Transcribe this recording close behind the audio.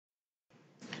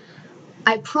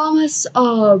I promise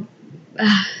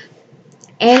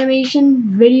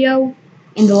animation video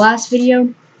in the last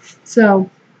video, so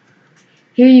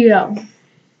here you go.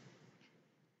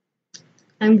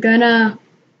 I'm gonna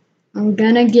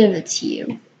give it to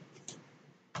you.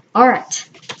 Alright.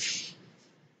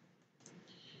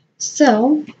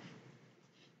 So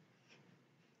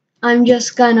I'm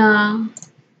just gonna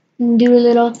do a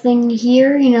little thing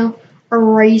here, you know,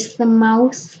 erase the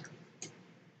mouth,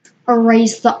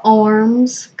 erase the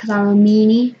arms, because I'm a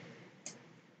meanie.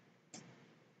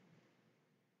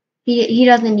 He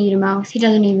doesn't need a mouth, he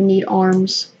doesn't even need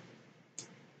arms.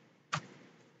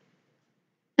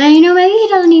 And you know, maybe he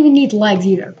doesn't even need legs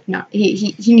either. No,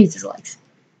 he needs his legs.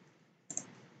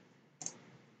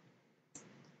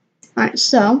 Alright,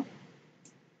 so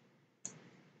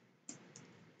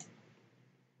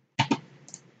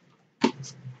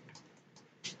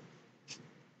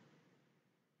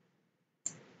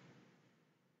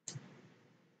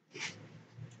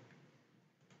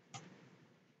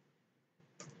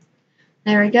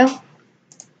there we go.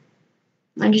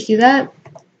 I just do that.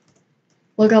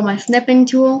 Look at my snipping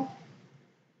tool.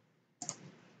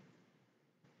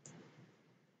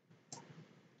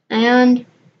 And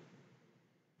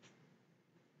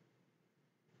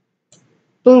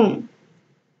boom.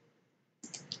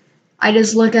 I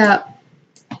just look at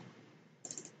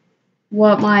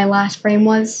what my last frame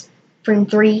was. Frame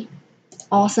 3.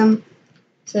 Awesome.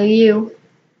 So you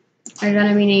are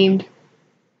gonna be named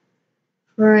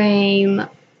frame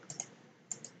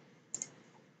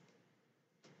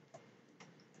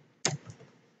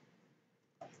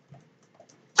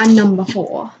number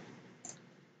 4.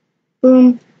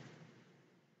 Boom.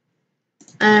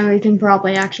 And we can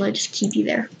probably actually just keep you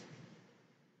there.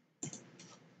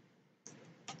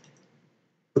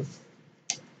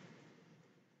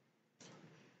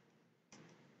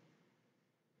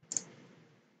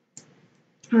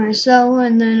 Alright, so,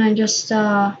 and then I just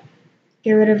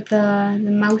get rid of the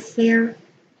mouth there.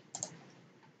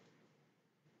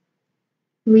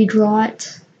 Redraw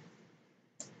it.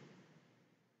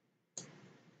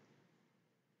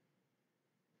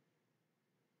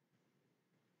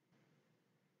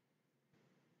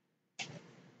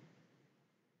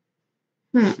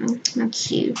 Let's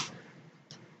see.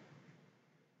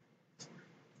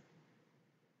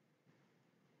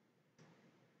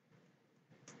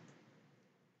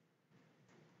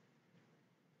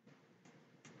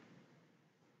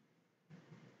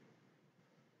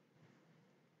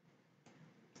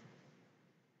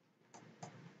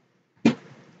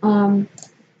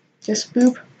 Just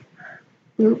boop,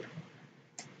 boop.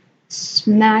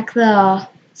 Smack the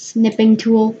snipping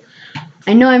tool.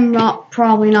 I know I'm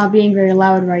probably not being very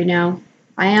loud right now.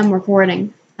 I am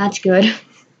recording. That's good.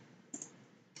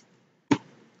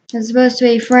 It's supposed to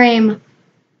be frame.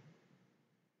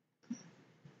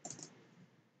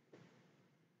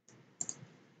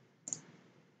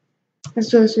 It's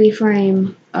supposed to be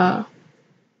frame.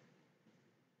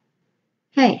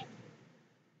 Hey.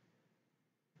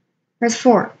 Where's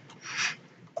 4?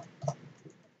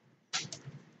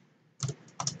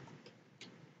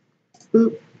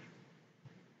 Oop.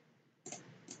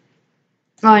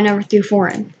 Oh, I never threw 4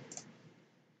 in.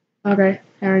 Okay,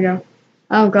 there we go.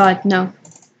 Oh god, no.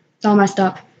 It's all messed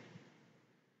up.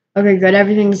 Okay, good.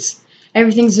 Everything's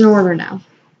in order now.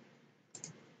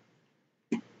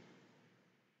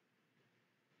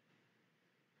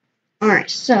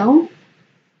 Alright, so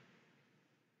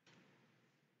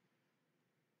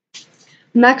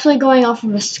I'm actually going off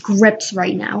of the scripts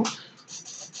right now.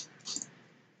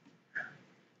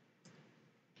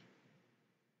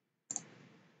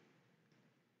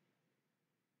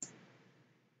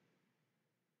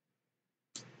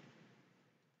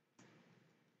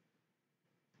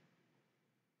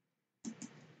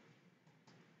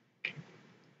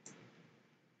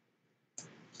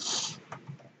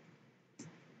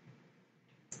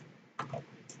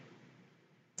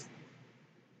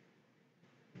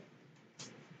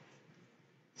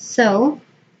 So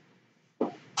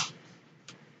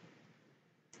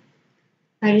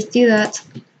I just do that.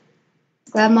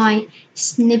 Grab my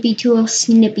snippy tool,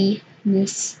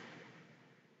 snippiness.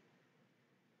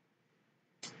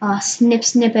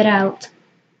 Snip it out.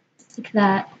 Like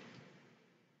that.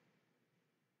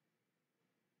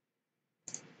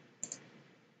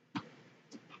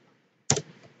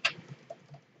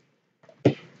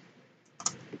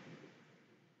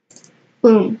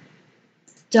 Boom.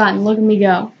 Done. Look at me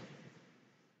go.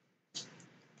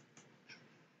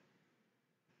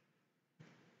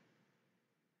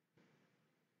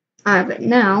 Alright, but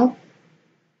now,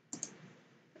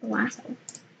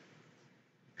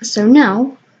 so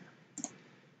now,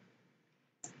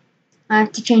 I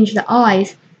have to change the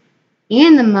eyes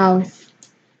and the mouth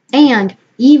and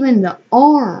even the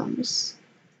arms.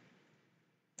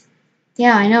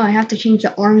 Yeah, I know, I have to change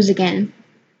the arms again.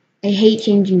 I hate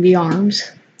changing the arms.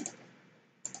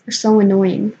 They're so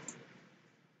annoying.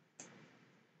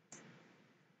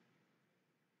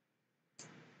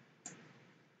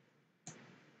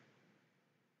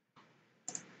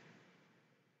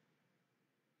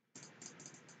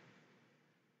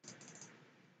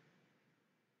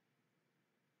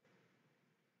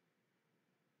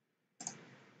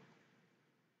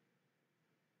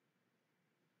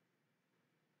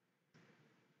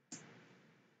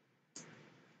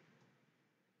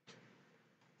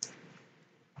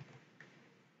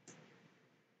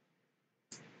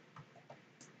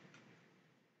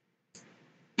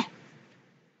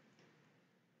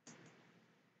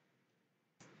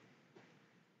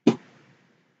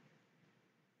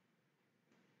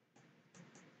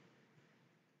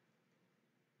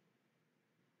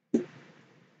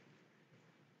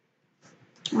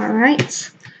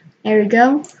 Alright, there we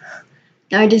go.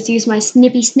 Now I just use my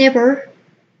snippy snipper.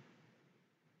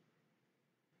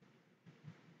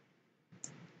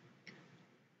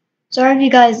 Sorry if you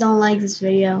guys don't like this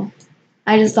video.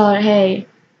 I just thought, hey,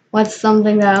 what's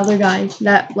something that other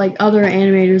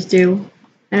animators do?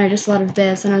 And I just thought of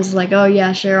this, and I was like, oh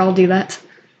yeah, sure, I'll do that.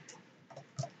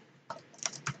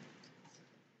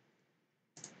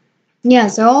 Yeah,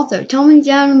 so also, tell me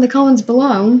down in the comments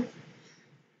below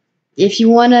if you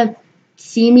want to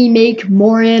see me make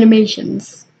more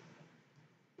animations.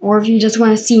 Or if you just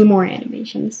want to see more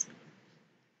animations.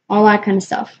 All that kind of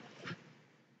stuff.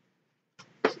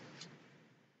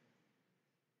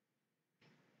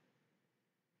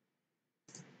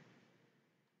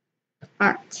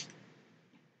 Alright.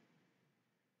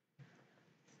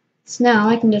 So now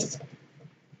I can just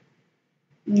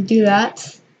do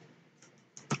that.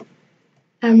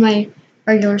 Have my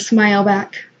regular smile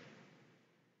back.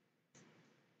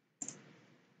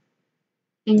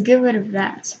 And get rid of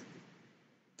that.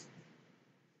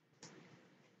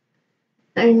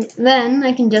 And then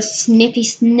I can just snippy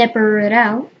snipper it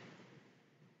out.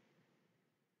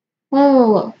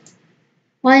 Whoa.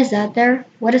 Why is that there?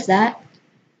 What is that?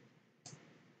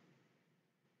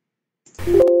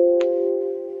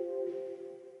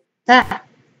 Ah.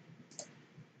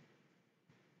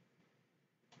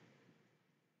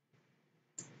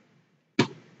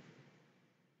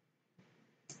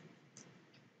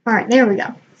 Alright, there we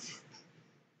go.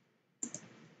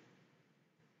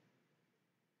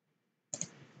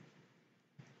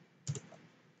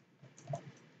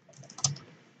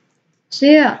 So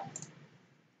yeah.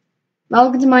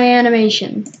 Welcome to my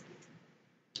animation.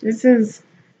 This is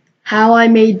how I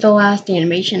made the last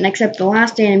animation, except the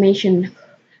last animation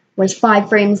was 5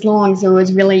 frames long, so it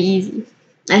was really easy.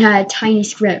 I had a tiny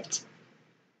script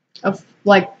of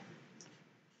like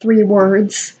 3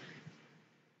 words.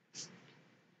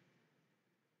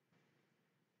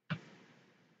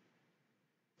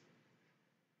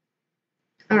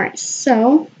 Alright,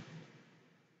 so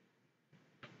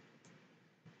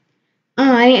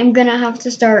I am gonna have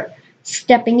to start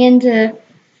stepping into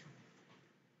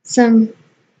I'm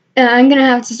gonna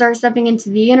have to start stepping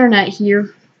into the internet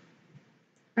here.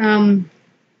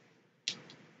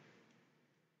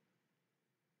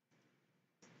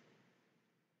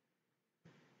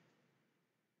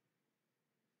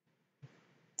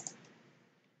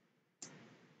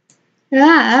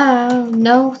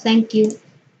 No, thank you.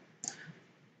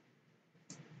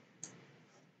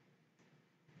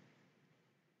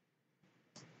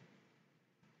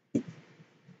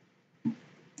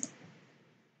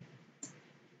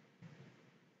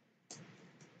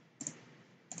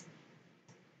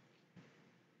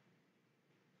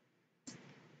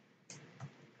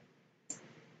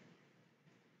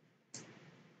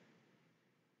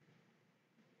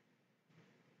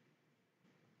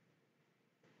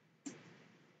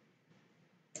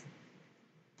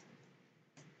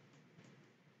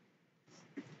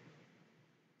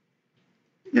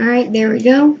 Alright, there we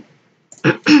go.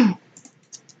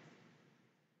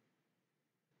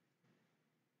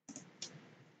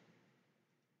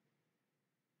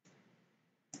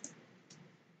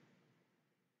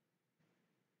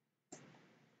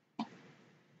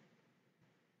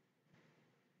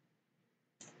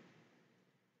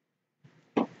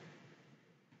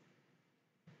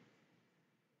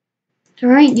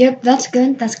 Alright, yep, that's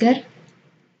good, that's good.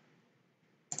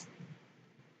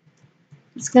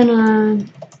 It's gonna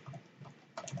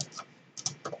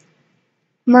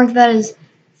mark that as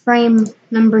frame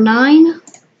number 9.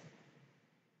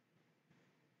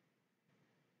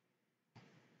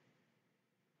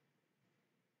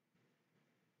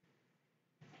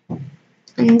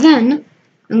 And then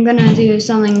I'm gonna do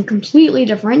something completely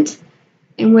different,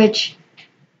 in which,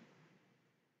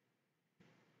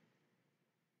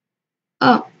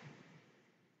 oh,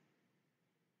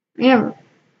 I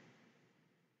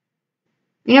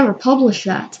never published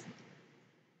that.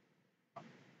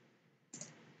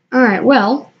 Alright,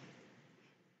 well,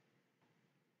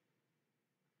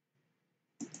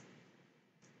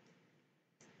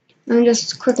 let me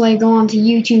just quickly go on to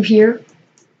YouTube here.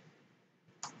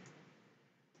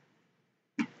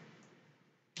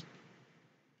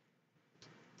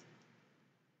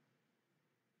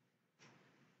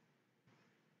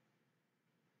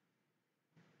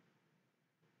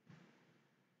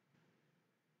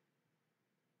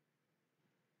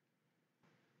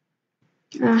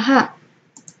 Aha,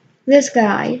 this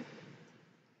guy.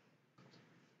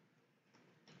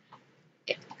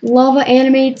 Lava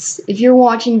Animates, if you're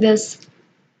watching this,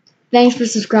 thanks for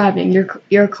subscribing.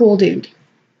 You're a cool dude.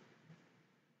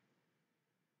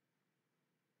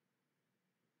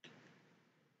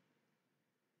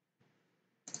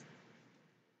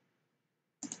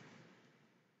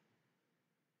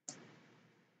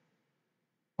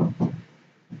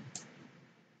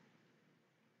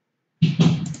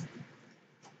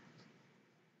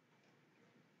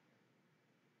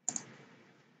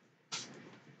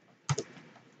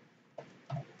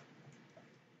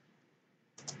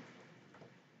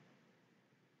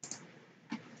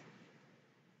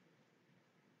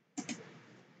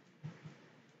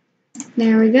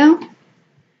 There we go.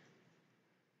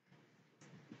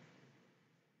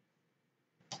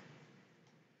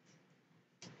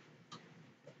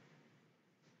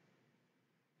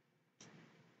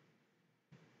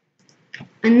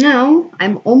 And now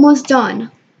I'm almost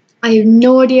done. I have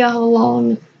no idea how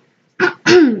long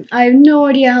I have no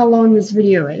idea how long this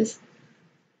video is.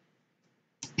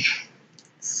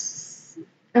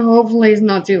 And hopefully it's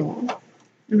not too long.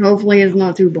 And hopefully it's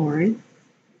not too boring.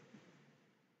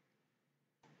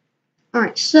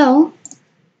 Alright, so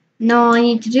now all I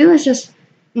need to do is just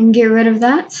get rid of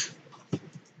that.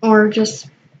 Or just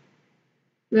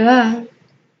do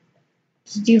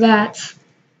that.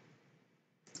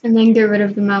 And then get rid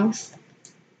of the mouse.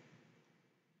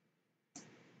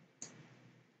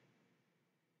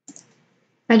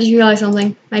 I just realized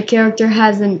something. My character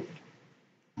hasn't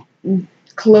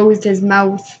closed his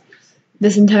mouth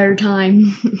this entire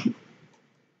time.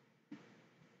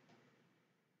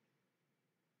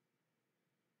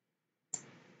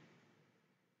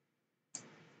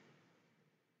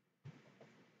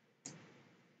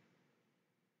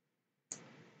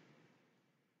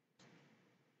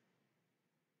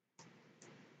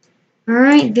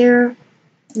 Alright, there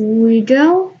we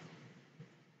go.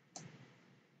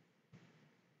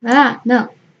 Ah,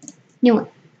 no. New one.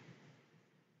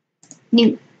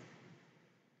 New.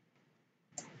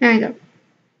 There we go.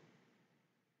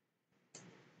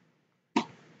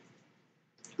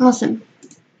 Awesome.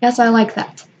 Yes, I like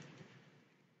that.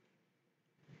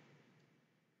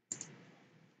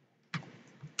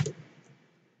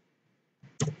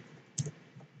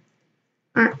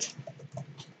 Alright.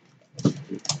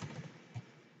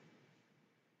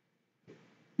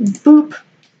 Boop.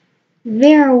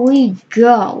 There we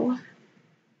go.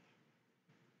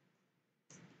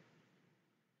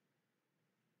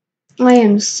 I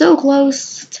am so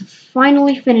close to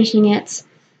finally finishing it.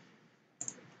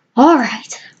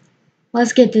 Alright.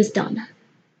 Let's get this done.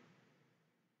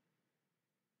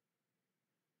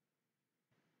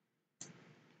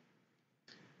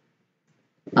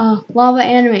 Lava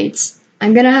Animates.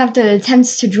 I'm gonna have to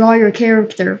attempt to draw your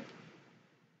character.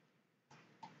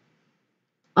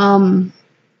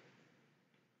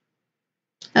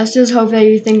 Let's just hope that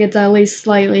you think it's at least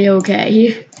slightly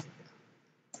okay.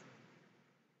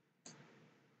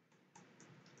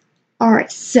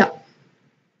 Alright, so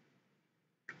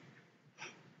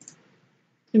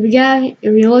if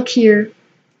we look here,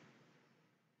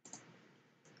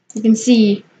 you can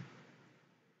see,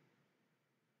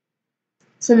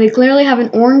 so they clearly have an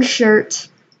orange shirt,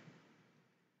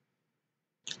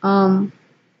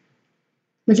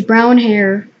 with brown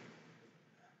hair.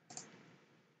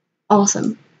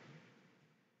 Awesome.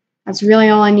 That's really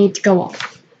all I need to go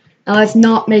off. Now let's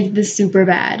not make this super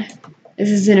bad. This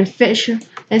is an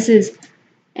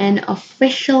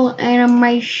official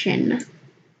animation.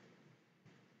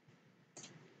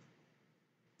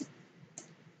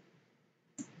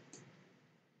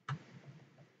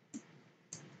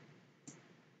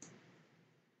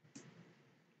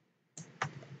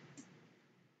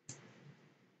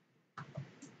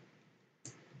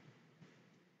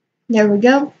 There we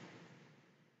go.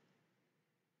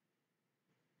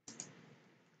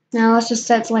 Now let's just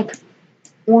set like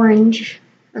orange.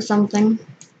 or something.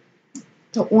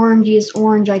 The orangiest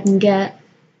orange I can get.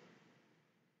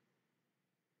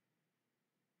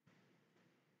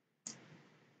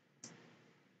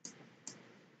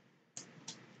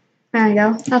 There we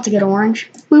go. That's a good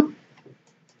orange. Boop.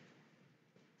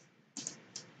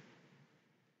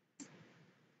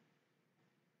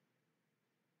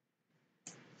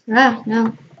 Ah,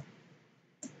 no.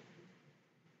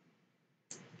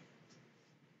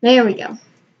 There we go.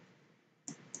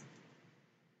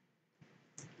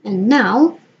 And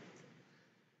now,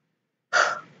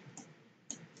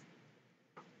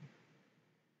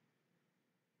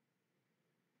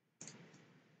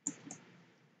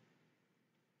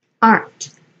 alright.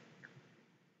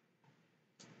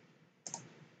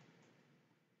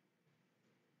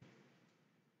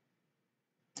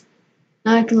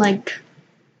 Now I can like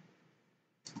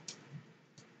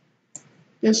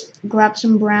just grab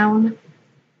some brown.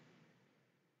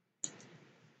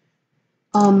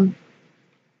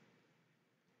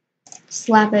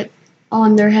 Slap it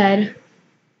on their head.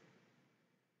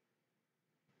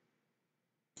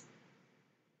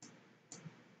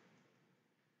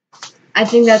 I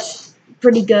think that's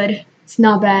pretty good. It's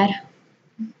not bad.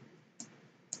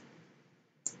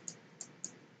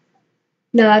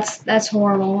 No, that's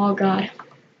horrible. Oh god.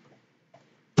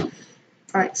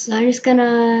 Alright, so I'm just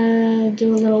gonna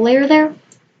do a little layer there.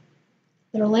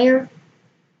 Little layer.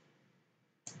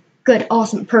 Good,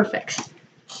 awesome, perfect.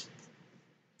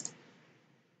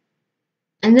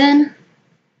 And then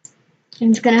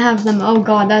I'm just gonna have them, oh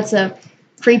god, that's a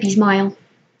creepy smile.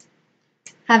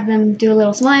 Have them do a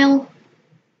little smile.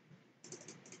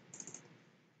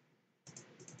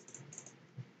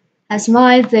 As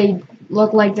smiles, they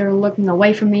look like they're looking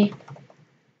away from me.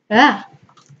 Ah.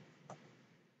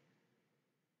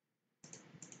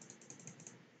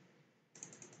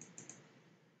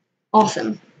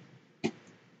 Awesome.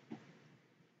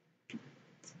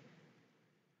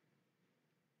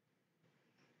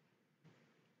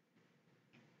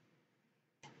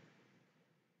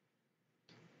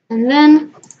 And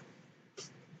then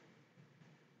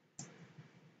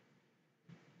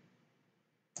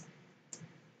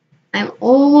I'm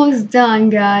almost done,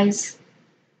 guys.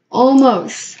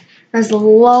 Almost. There's a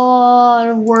lot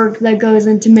of work that goes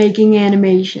into making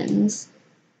animations.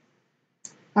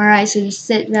 Alright, so just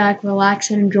sit back, relax,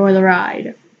 and enjoy the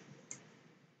ride.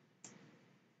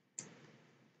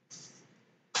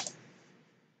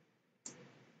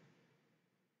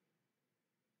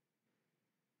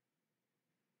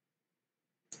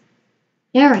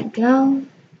 There we go.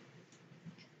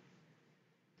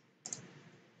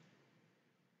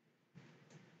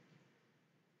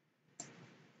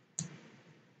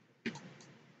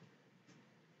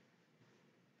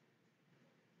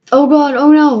 Oh god,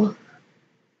 oh no!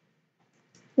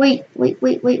 Wait.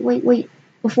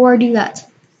 Before I do that,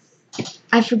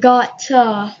 I forgot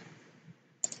to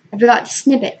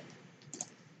snip it.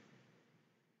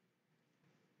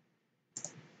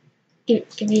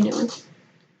 Give me a new one.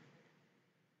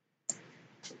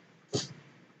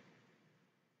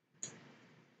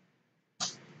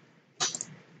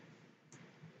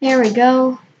 There we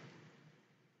go.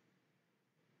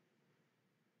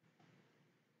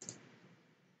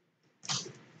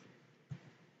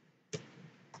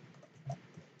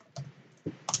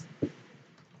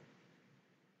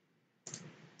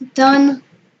 Done.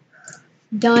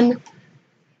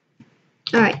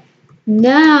 Alright.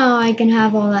 Now I can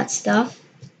have all that stuff.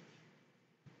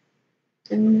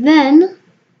 And then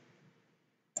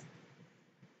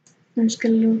I'm just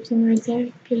gonna do some right there.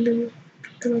 Get a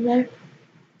little there.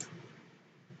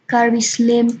 Gotta be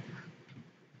slim.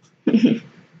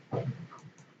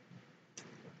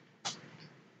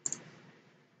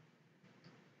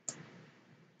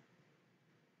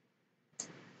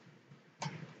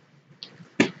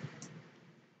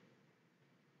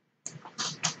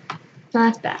 No,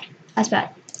 that's bad. That's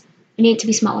bad. I need it to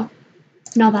be smaller.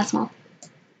 Not that small.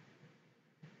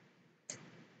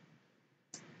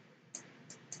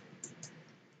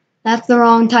 That's the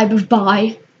wrong type of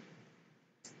buy.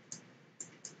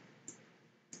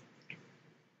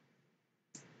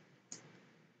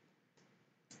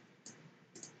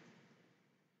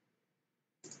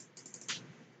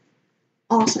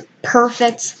 Awesome.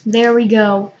 Perfect. There we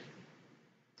go.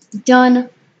 Done.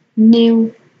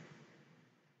 New.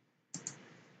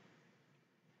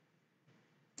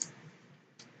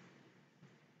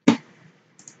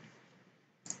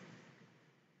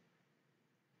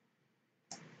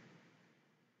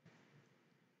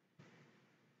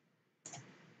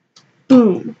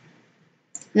 Boom.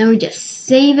 Then we just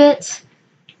save it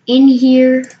in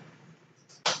here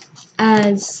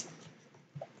as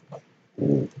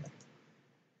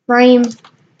frame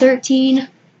 13.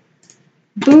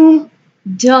 Boom.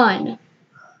 Done.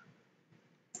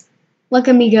 Look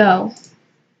at me go.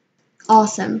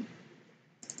 Awesome.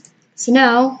 So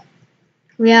now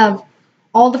we have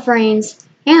all the frames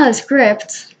and the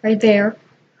script right there,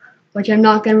 which I'm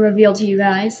not going to reveal to you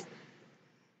guys.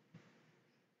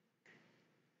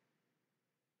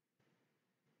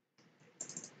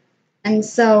 And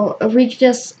so if we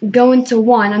just go into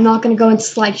one, I'm not going to go into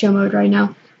slideshow mode right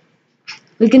now.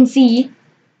 We can see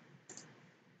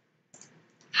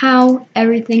how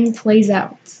everything plays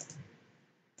out.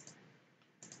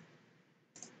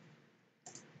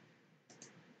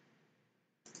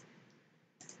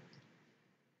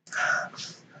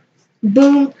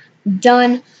 Boom,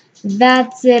 done.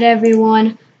 That's it,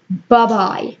 everyone.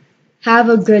 Bye-bye. Have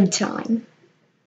a good time.